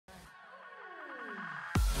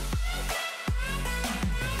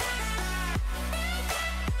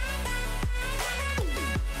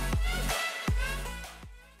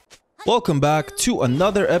Welcome back to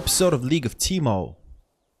another episode of League of Teemo.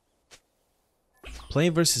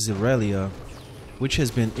 Playing versus Irelia, which has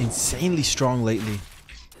been insanely strong lately.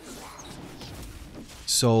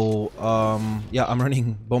 So, yeah, I'm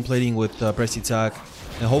running bone plating with press attack,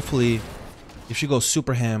 and hopefully, if she goes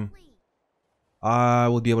super ham, I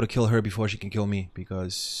will be able to kill her before she can kill me,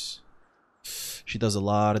 because she does a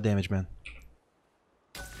lot of damage, man.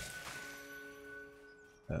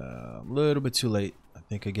 A little bit too late. I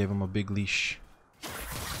think I gave him a big leash.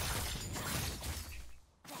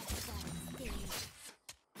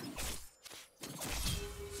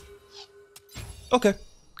 Okay,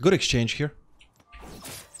 good exchange here.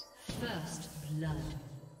 First blood.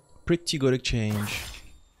 Pretty good exchange.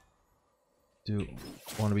 Do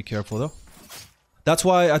want to be careful though. That's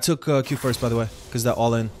why I took Q first, by the way, because that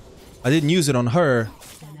all in. I didn't use it on her.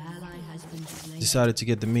 Decided to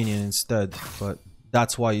get the minion instead, but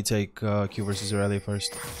that's why you take Q versus Irelia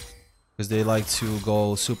first, because they like to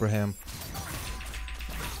go super ham.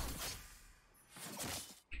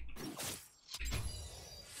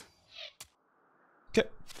 Okay.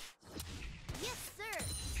 Yes, sir.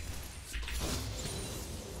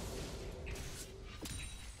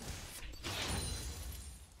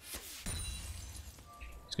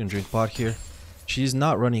 Just gonna drink pot here. She's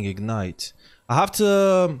not running ignite. I have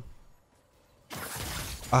to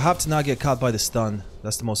not get caught by the stun.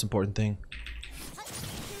 That's the most important thing. 1,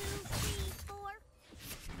 2,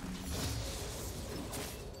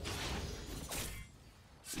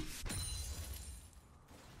 3, 4.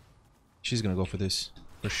 She's gonna go for this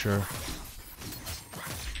for sure.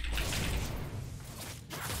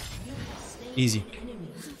 Easy.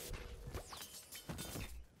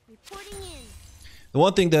 Reporting in. The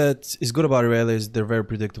one thing that is good about Irelia is they're very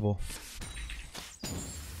predictable.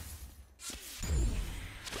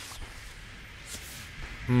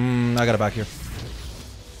 I got it back here.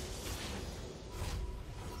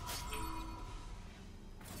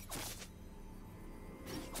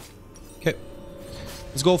 Okay.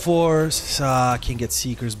 Let's go for... I can't get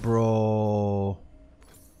Seekers, bro.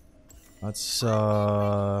 That's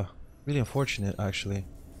really unfortunate, actually.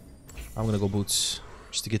 I'm gonna go Boots,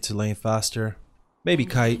 just to get to lane faster. Maybe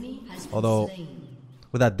Kite, although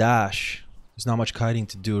with that dash, there's not much kiting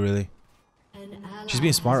to do, really. She's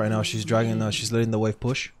being smart right now. She's dragging, she's letting the wave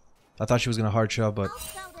push. I thought she was gonna hard shove, but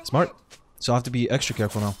smart. So I have to be extra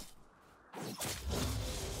careful now.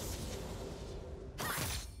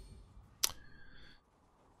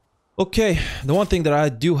 Okay, the one thing that I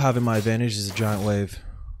do have in my advantage is a giant wave.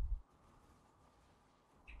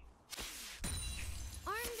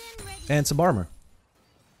 Armed and ready. And some armor.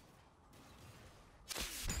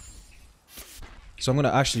 So I'm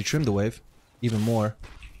gonna actually trim the wave even more.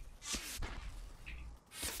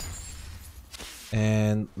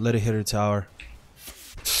 And let it hit her tower.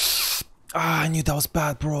 Ah, I knew that was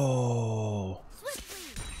bad, bro.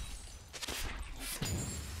 Swiftly.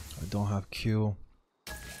 I don't have Q.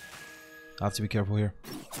 I have to be careful here.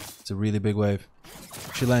 It's a really big wave.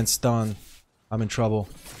 If she lands stun, I'm in trouble.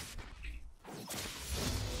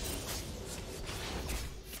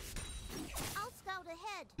 I'll scout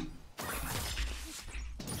ahead.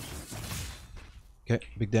 Okay,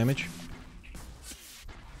 big damage.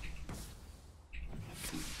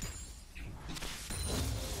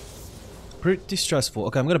 Pretty stressful.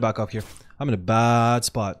 Okay, I'm gonna back up here. I'm in a bad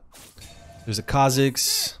spot. There's a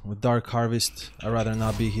Kha'Zix with Dark Harvest. I'd rather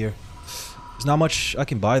not be here. There's not much I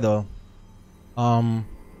can buy though. I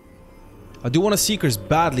do want a Seekers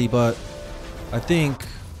badly, but I think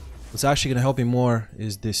what's actually gonna help me more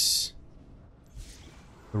is this.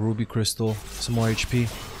 The Ruby Crystal. Some more HP.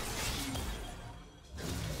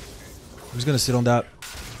 I'm just gonna sit on that.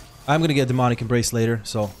 I'm gonna get Demonic Embrace later,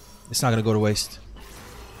 so it's not gonna go to waste.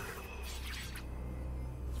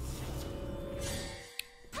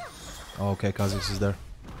 Okay, Kha'Zix is there.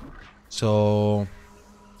 So,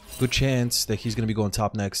 good chance that he's gonna be going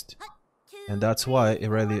top next. And that's why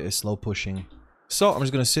Irelia is slow pushing. So, I'm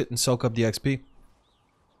just gonna sit and soak up the XP.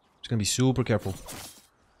 Just gonna be super careful.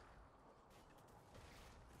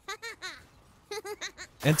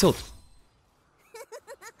 And tilt.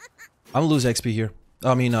 I'm gonna lose XP here.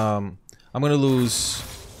 I mean, I'm gonna lose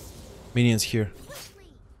minions here.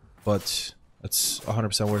 But it's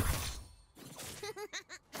 100% worth.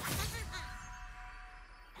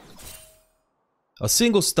 A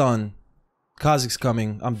single stun, Kha'Zix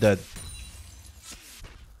coming, I'm dead.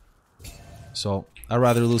 So, I'd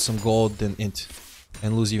rather lose some gold than int.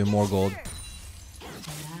 And lose even more gold. An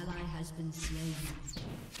ally has been slain.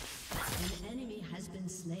 An enemy has been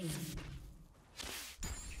slain.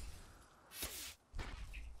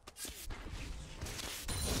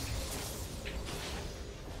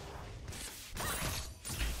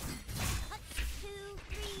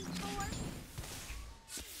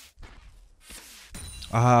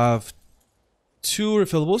 I have 2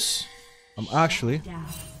 refillables. I'm actually Down.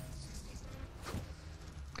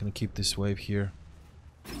 gonna keep this wave here.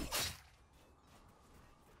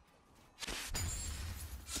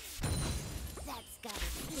 That's gotta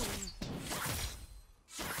sting.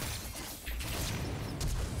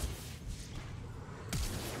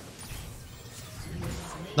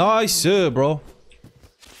 Nice, bro.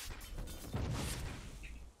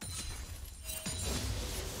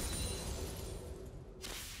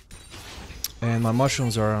 And my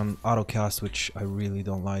mushrooms are on auto cast, which I really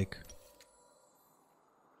don't like.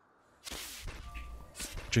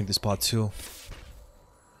 Drink this pot too.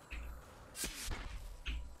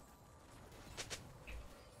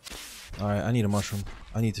 Alright, I need a mushroom.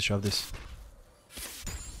 I need to shove this.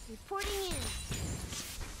 Reporting in.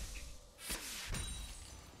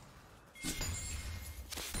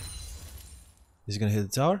 Is he gonna hit the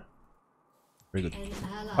tower? Very good. An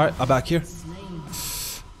ally Alright, I'm back here. has been slain.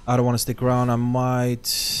 I don't want to stick around. I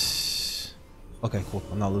might... Okay, cool.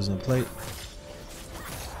 I'm not losing the plate.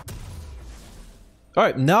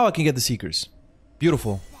 Alright, now I can get the Seekers.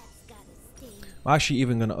 Beautiful. That's gotta sting. I'm actually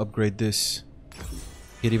even gonna upgrade this.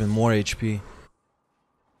 Get even more HP.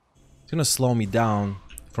 It's gonna slow me down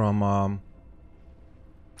from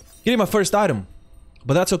getting my first item.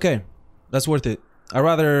 But that's okay. That's worth it. I'd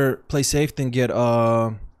rather play safe than get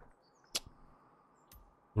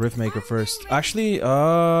Riftmaker first. Actually,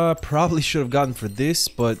 probably should have gotten for this,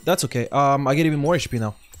 but that's okay. I get even more HP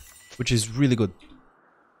now, which is really good.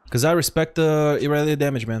 Because I respect the Irelia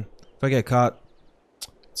damage, man. If I get caught,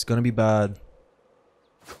 it's gonna be bad.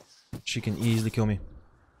 She can easily kill me.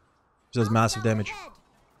 She does massive Go damage. ahead.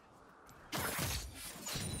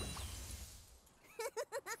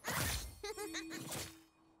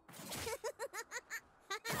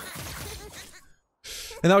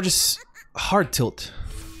 And now just hard tilt.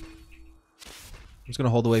 I'm just gonna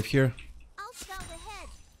hold the wave here. I'll scout ahead.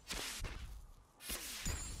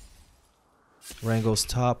 Rain goes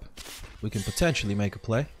top. We can potentially make a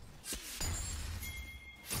play.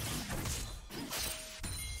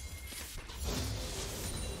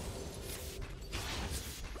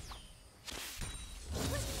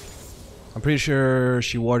 I'm pretty sure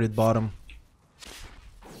she warded bottom.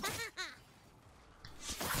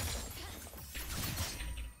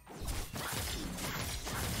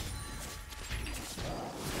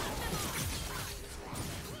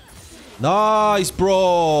 Nice,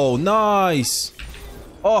 bro. Nice.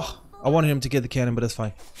 Oh, I wanted him to get the cannon, but that's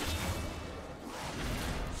fine.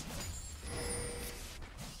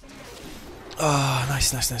 Ah,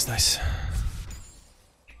 nice, nice, nice, nice.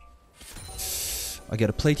 I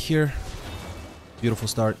get a plate here. Beautiful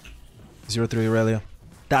start. 0-3 Irelia.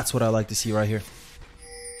 That's what I like to see right here.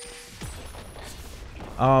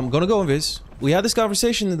 I'm gonna go invis. We had this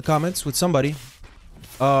conversation in the comments with somebody.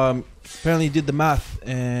 Apparently did the math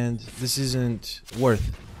and this isn't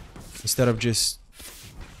worth. Instead of just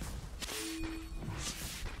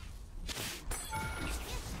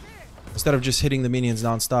hitting the minions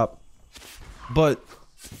non-stop. But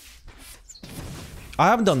I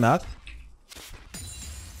haven't done math.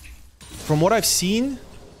 From what I've seen,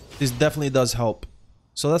 this definitely does help.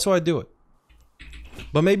 So that's why I do it.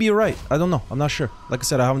 But maybe you're right. I don't know. I'm not sure. Like I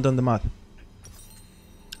said, I haven't done the math.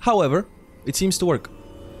 However, it seems to work.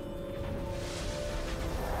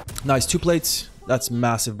 Nice, 2 plates. That's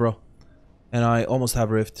massive, bro. And I almost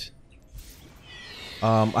have Rift.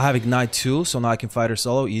 I have Ignite too, so now I can fight her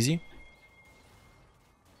solo. Easy.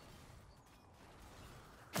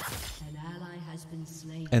 An ally has been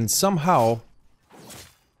slain. And somehow,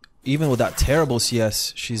 even with that terrible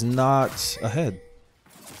CS, she's not ahead.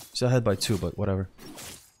 She's ahead by 2, but whatever.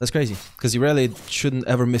 That's crazy. Because Irelia shouldn't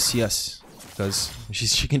ever miss CS. Because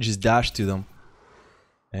she can just dash to them.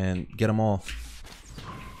 And get them all.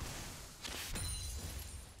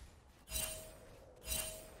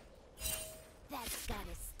 That's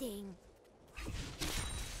gotta sting.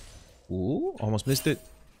 Ooh, almost missed it.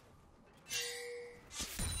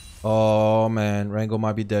 Oh man, Rango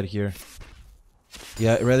might be dead here.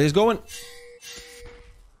 Yeah, Irelia's going.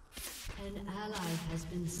 An ally has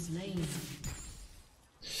been slain.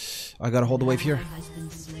 I gotta hold the wave here. Ally has been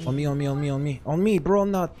slain. On me, on me, on me, on me. On me, bro,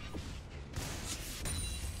 I'm not.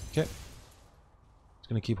 Okay. Just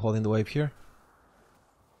gonna keep holding the wave here.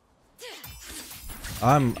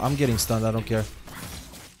 I'm getting stunned, I don't care.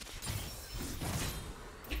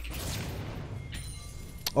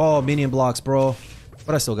 Oh, minion blocks, bro.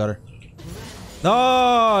 But I still got her.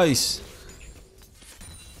 Nice!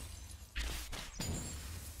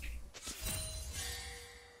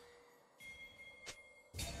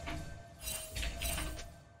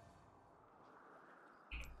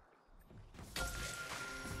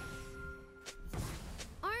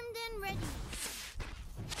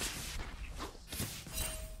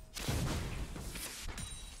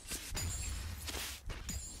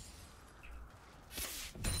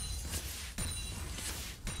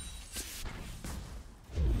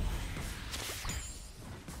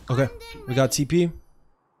 Okay, we got TP.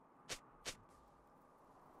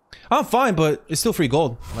 I'm fine, but it's still free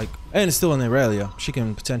gold. Like, and it's still in Irelia. She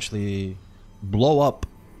can potentially blow up.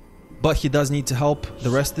 But he does need to help the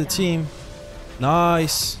rest of the team.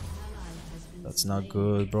 Nice. That's not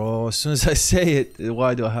good, bro. As soon as I say it,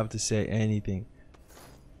 why do I have to say anything?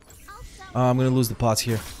 I'm gonna lose the pots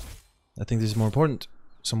here. I think this is more important.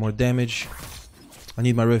 Some more damage. I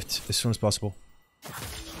need my rift as soon as possible.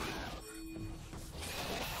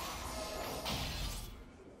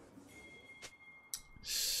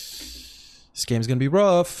 This game's gonna be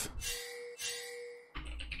rough.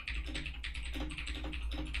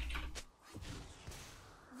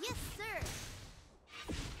 Yes, sir.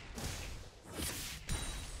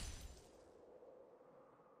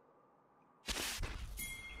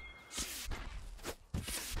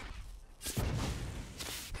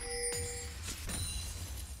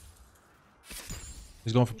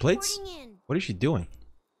 He's going for plates? Reporting in. What is she doing?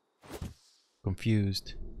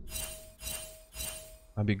 Confused.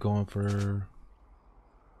 I'd be going for...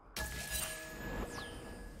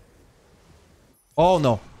 Oh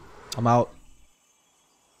no! I'm out.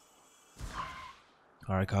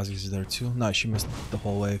 Alright, Kha'Zix is there too. Nice, she missed the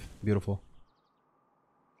whole wave. Beautiful.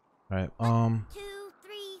 Alright, 2,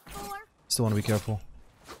 3, 4. still want to be careful.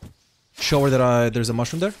 Show her that there's a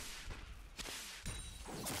mushroom there.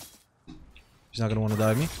 She's not gonna want to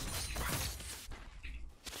dive me.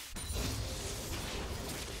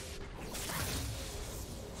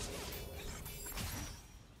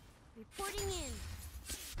 Reporting in.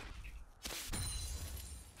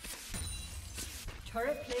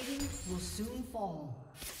 Turret plating will soon fall.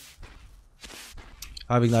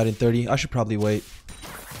 I have ignite in 30. I should probably wait.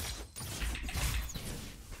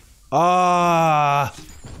 Ah!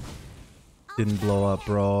 Didn't blow up,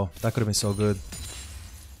 bro. That could have been so good.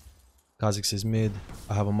 Kha'Zix is mid.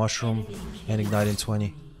 I have a mushroom and ignite in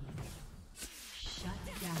 20. Shut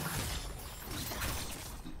down.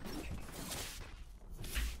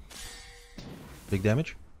 Big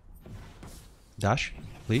damage. Dash,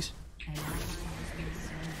 please.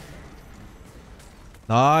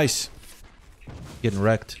 Nice. Getting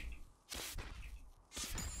wrecked.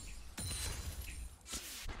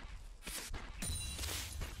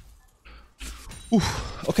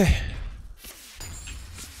 Oof. Okay.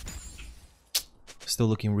 Still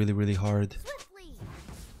looking really, really hard. Swiftly.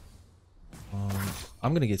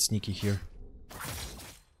 I'm gonna get sneaky here.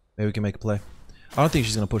 Maybe we can make a play. I don't think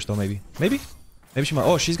she's gonna push though. Maybe. Maybe. Maybe she might.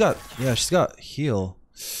 Oh, she's got. Yeah, she's got heal.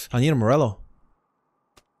 I need a Morello.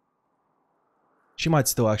 She might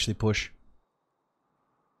still actually push.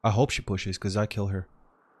 I hope she pushes because I kill her.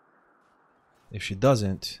 If she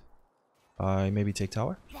doesn't, I maybe take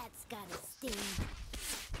tower. That's gotta sting.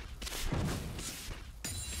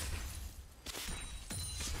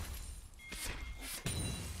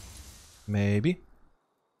 Maybe.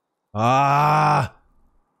 Ah!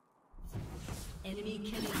 Enemy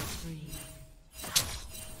killing spree.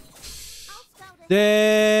 I'll scout ahead.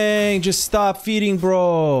 Dang! Just stop feeding,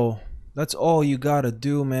 bro. That's all you gotta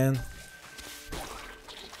do, man.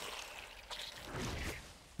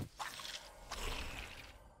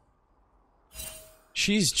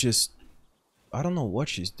 She's just... I don't know what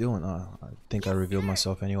she's doing. I think I revealed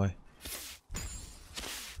myself anyway.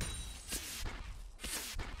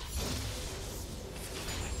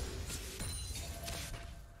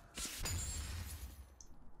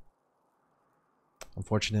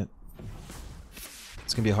 Unfortunate.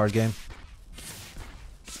 It's gonna be a hard game.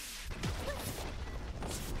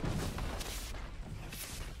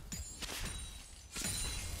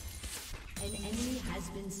 An enemy has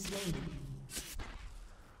been slain.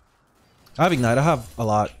 I have ignite. I have a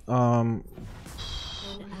lot. An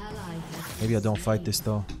ally has Maybe I don't fight this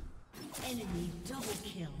though. enemy double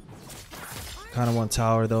kill. Kind of want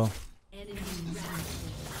tower though. Enemy rampage.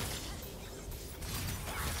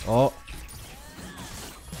 Oh.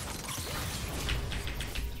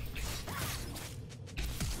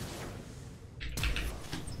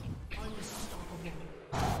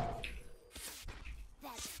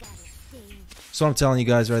 That's gotta sting. So I'm telling you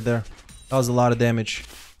guys right there. That was a lot of damage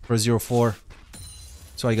for a 0-4.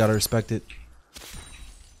 So I gotta respect it.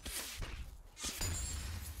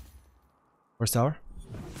 Where's tower?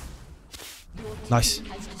 Nice.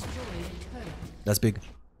 Has destroyed a turret. That's big.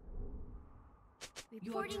 Your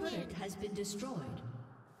Reporting turret in. has been destroyed.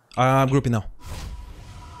 I'm grouping now.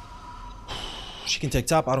 She can take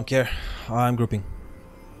top. I don't care. I'm grouping.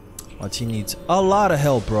 My team needs a lot of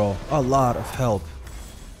help, bro. A lot of help.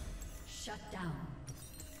 Shut down.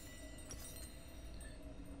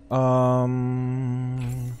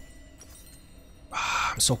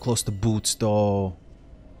 I'm so close to boots, though.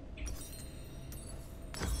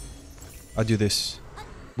 I do this.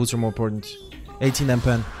 Boots are more important. 18 and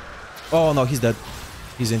pen. Oh no, he's dead.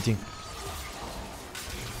 He's inting.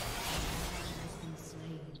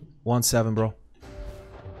 1-7, bro.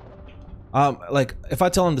 Like, if I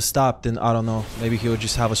tell him to stop, then I don't know. Maybe he'll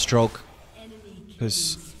just have a stroke.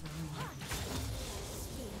 Because...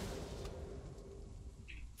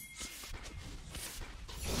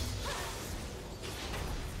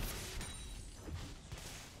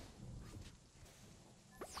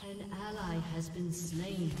 An ally has been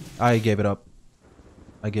slain. I gave it up.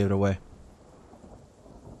 I gave it away.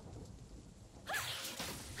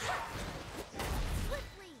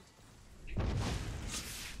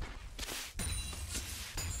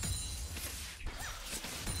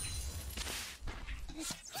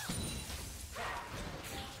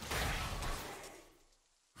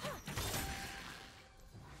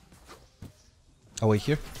 Oh, wait,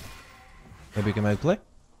 here? Maybe we can make a play?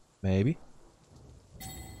 Maybe.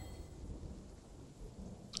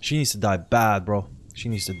 She needs to die bad, bro. She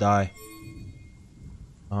needs to die.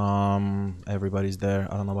 Everybody's there.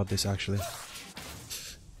 I don't know about this, actually.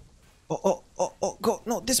 Oh, go.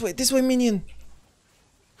 No, this way, minion.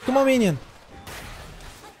 Come on, minion.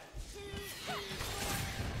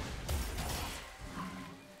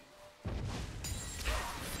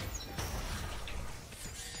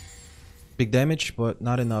 Big damage, but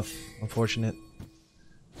not enough. Unfortunate.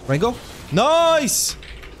 Rango? Nice!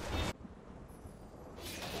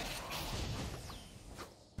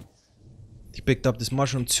 He picked up this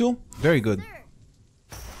mushroom too. Very good.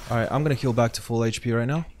 Alright, I'm gonna heal back to full HP right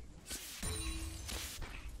now.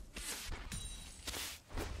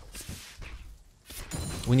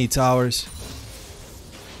 We need towers.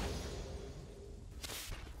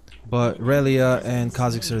 But Irelia and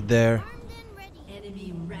Kha'Zix are there.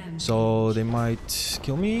 So they might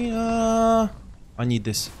kill me. I need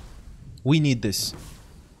this. We need this.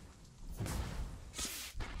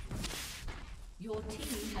 Your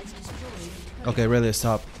team has destroyed. Okay, Irelia,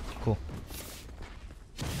 stop. Cool.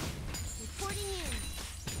 Reporting in.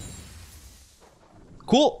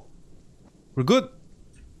 Cool. We're good.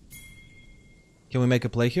 Can we make a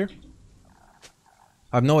play here?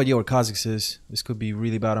 I have no idea where Kha'Zix is. This could be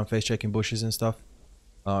really bad on face checking bushes and stuff.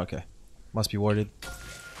 Oh, okay. Must be warded.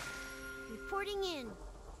 Reporting in.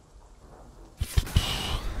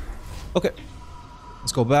 Okay.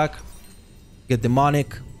 Let's go back. Get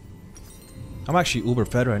demonic. I'm actually uber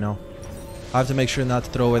fed right now. I have to make sure not to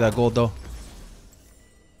throw away that gold though.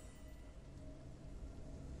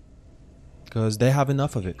 Because they have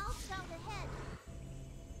enough of it. I'll shout ahead.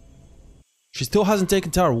 She still hasn't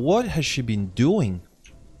taken tower. What has she been doing?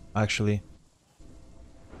 Actually.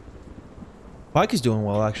 Pike is doing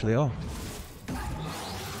well actually. Oh.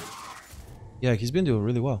 Yeah, he's been doing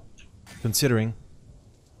really well. Considering.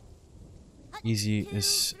 Easy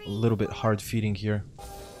is a little bit hard feeding here.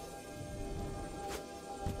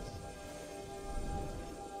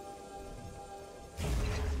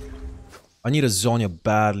 I need a Zonya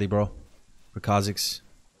badly, bro. For Kha'Zix.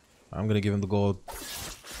 I'm gonna give him the gold.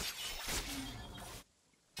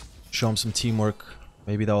 Show him some teamwork.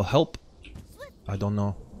 Maybe that'll help. I don't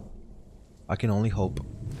know. I can only hope.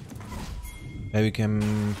 Maybe we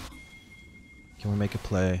can we make a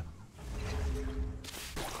play?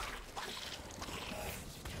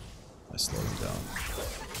 Let's slow him down.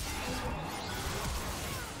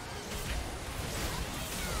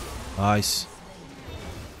 Nice.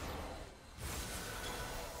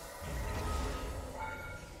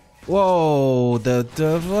 Whoa,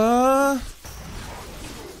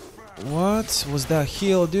 what was that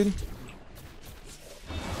heal, dude?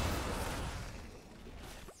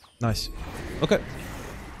 Nice. Okay.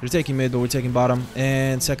 We're taking mid, but we're taking bottom.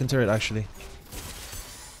 And second turret, actually.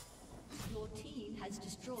 Your team has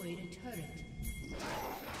destroyed a turret.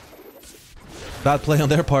 Bad play on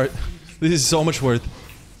their part. This is so much worth.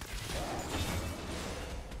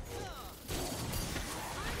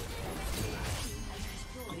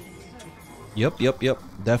 Yep.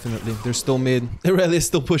 Definitely. They're still mid. Irelia is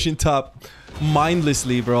still pushing top.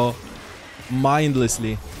 Mindlessly, bro.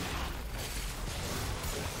 Mindlessly.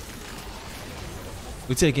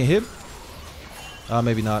 We taking him?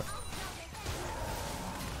 Maybe not.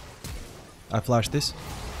 I flashed this.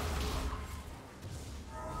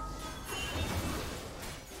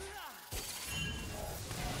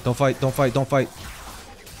 Don't fight. Don't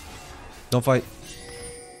fight.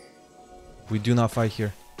 We do not fight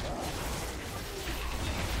here.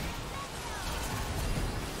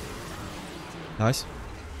 Nice.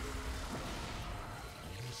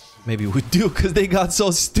 Maybe we do because they got so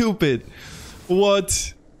stupid.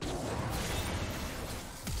 What?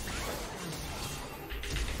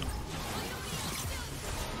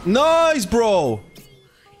 Nice, bro.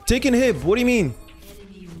 Taking hip. What do you mean?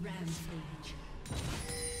 Enemy rampage.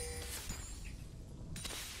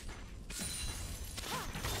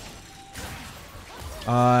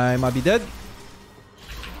 I might be dead.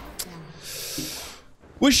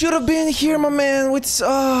 We should have been here, my man. It's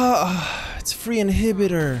free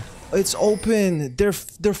inhibitor. It's open. They're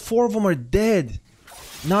 4 of them are dead.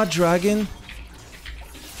 Not dragon.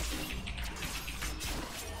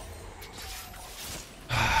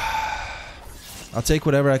 I'll take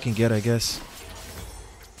whatever I can get, I guess.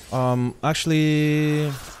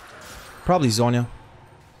 Actually, probably Zonya.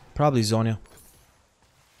 Probably Zonya.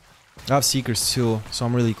 I have Seekers too, so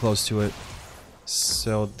I'm really close to it.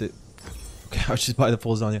 So okay, I'll just buy the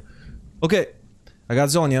full Zonya. Okay, I got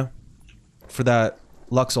Zonya for that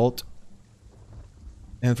Lux ult.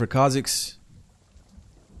 And for Kha'Zix,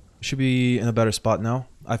 should be in a better spot now.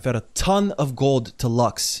 I fed a ton of gold to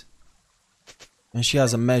Lux. And she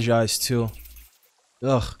has a Magi Eyes too.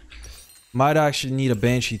 Ugh. Might actually need a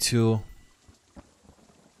Banshee too.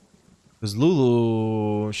 Because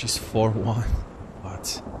Lulu, she's 4-1.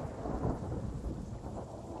 What?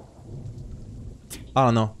 I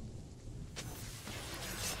don't know.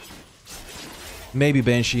 Maybe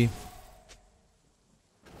Banshee.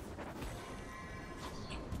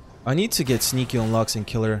 I need to get sneaky on Lux and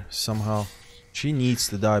kill her somehow. She needs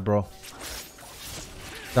to die, bro.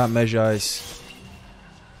 That Magi Eyes.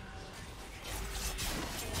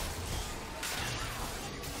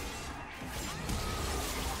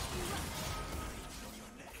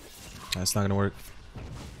 That's not gonna work.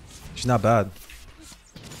 She's not bad.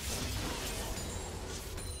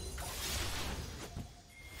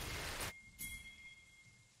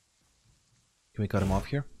 Can we cut him off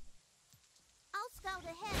here? I'll scout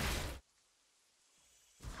ahead.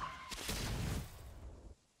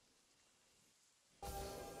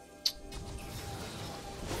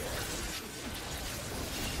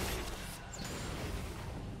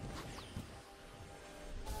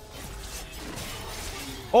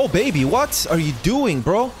 Oh, baby, what are you doing,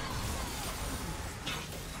 bro?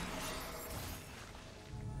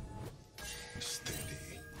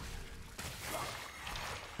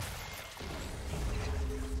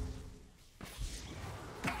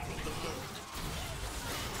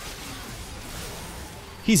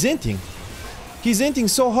 He's inting. He's inting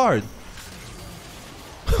so hard.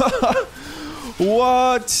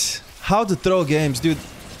 What? How to throw games, dude.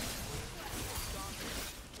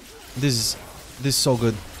 This is so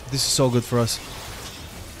good. This is so good for us.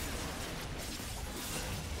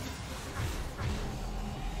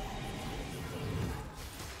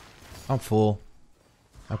 I'm full.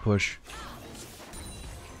 I push.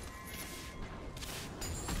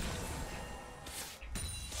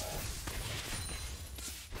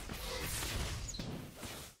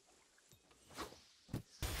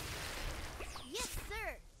 Yes,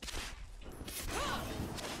 sir.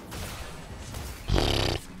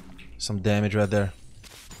 Some damage right there.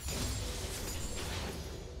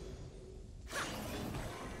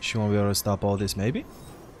 She won't be able to stop all this, maybe?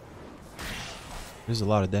 There's a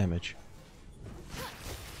lot of damage.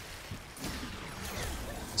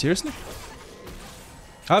 Seriously?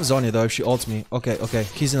 I have Zonya though if she ults me. Okay, okay.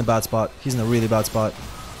 He's in a bad spot. He's in a really bad spot.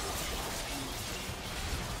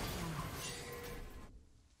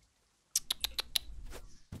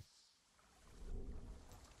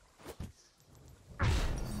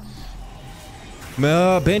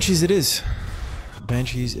 Banshees it is.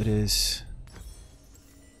 Banshees it is.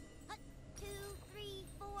 2, 3,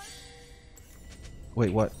 4.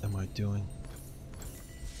 Wait, what am I doing?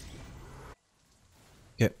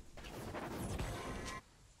 Okay.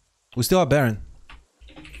 We still have Baron.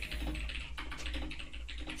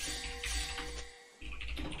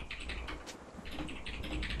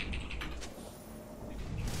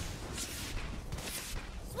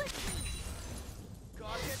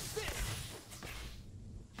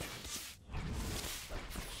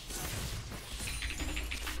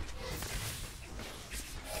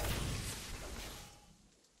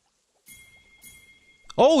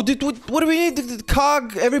 Oh, dude, what do we need?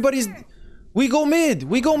 Cog, everybody's... We go mid.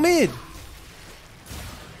 We go mid.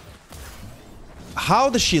 How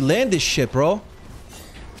does she land this shit, bro?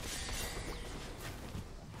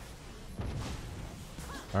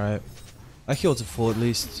 Alright. I healed to full at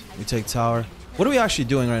least. We take tower. What are we actually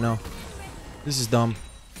doing right now? This is dumb.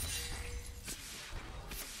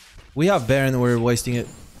 We have Baron, we're wasting it.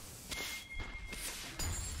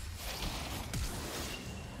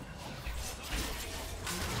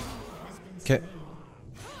 Okay.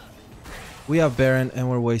 We have Baron and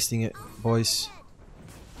we're wasting it, boys.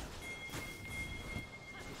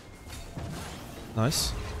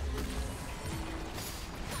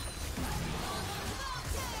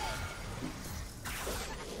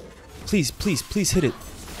 Please, please, please hit it.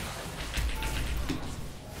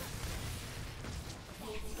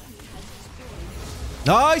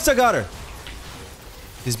 Nice, I got her.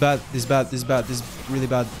 This is bad, this is bad, this is bad, this is really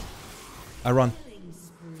bad. I run.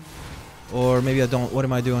 Or maybe I don't. What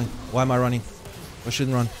am I doing? Why am I running? I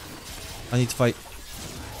shouldn't run. I need to fight.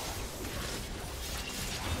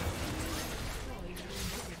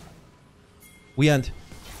 We end.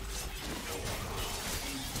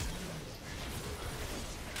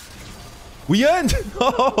 We end!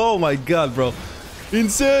 Oh my god, bro.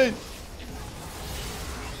 Insane!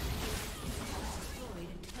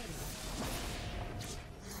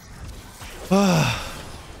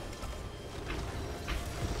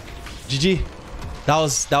 GG. That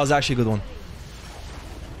was actually a good one.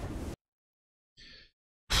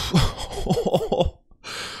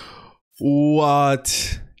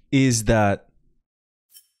 What is that?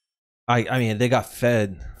 I mean, they got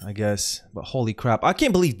fed, I guess. But holy crap. I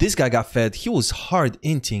can't believe this guy got fed. He was hard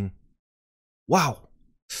inting. Wow.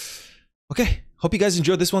 Okay. Hope you guys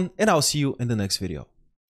enjoyed this one, and I'll see you in the next video.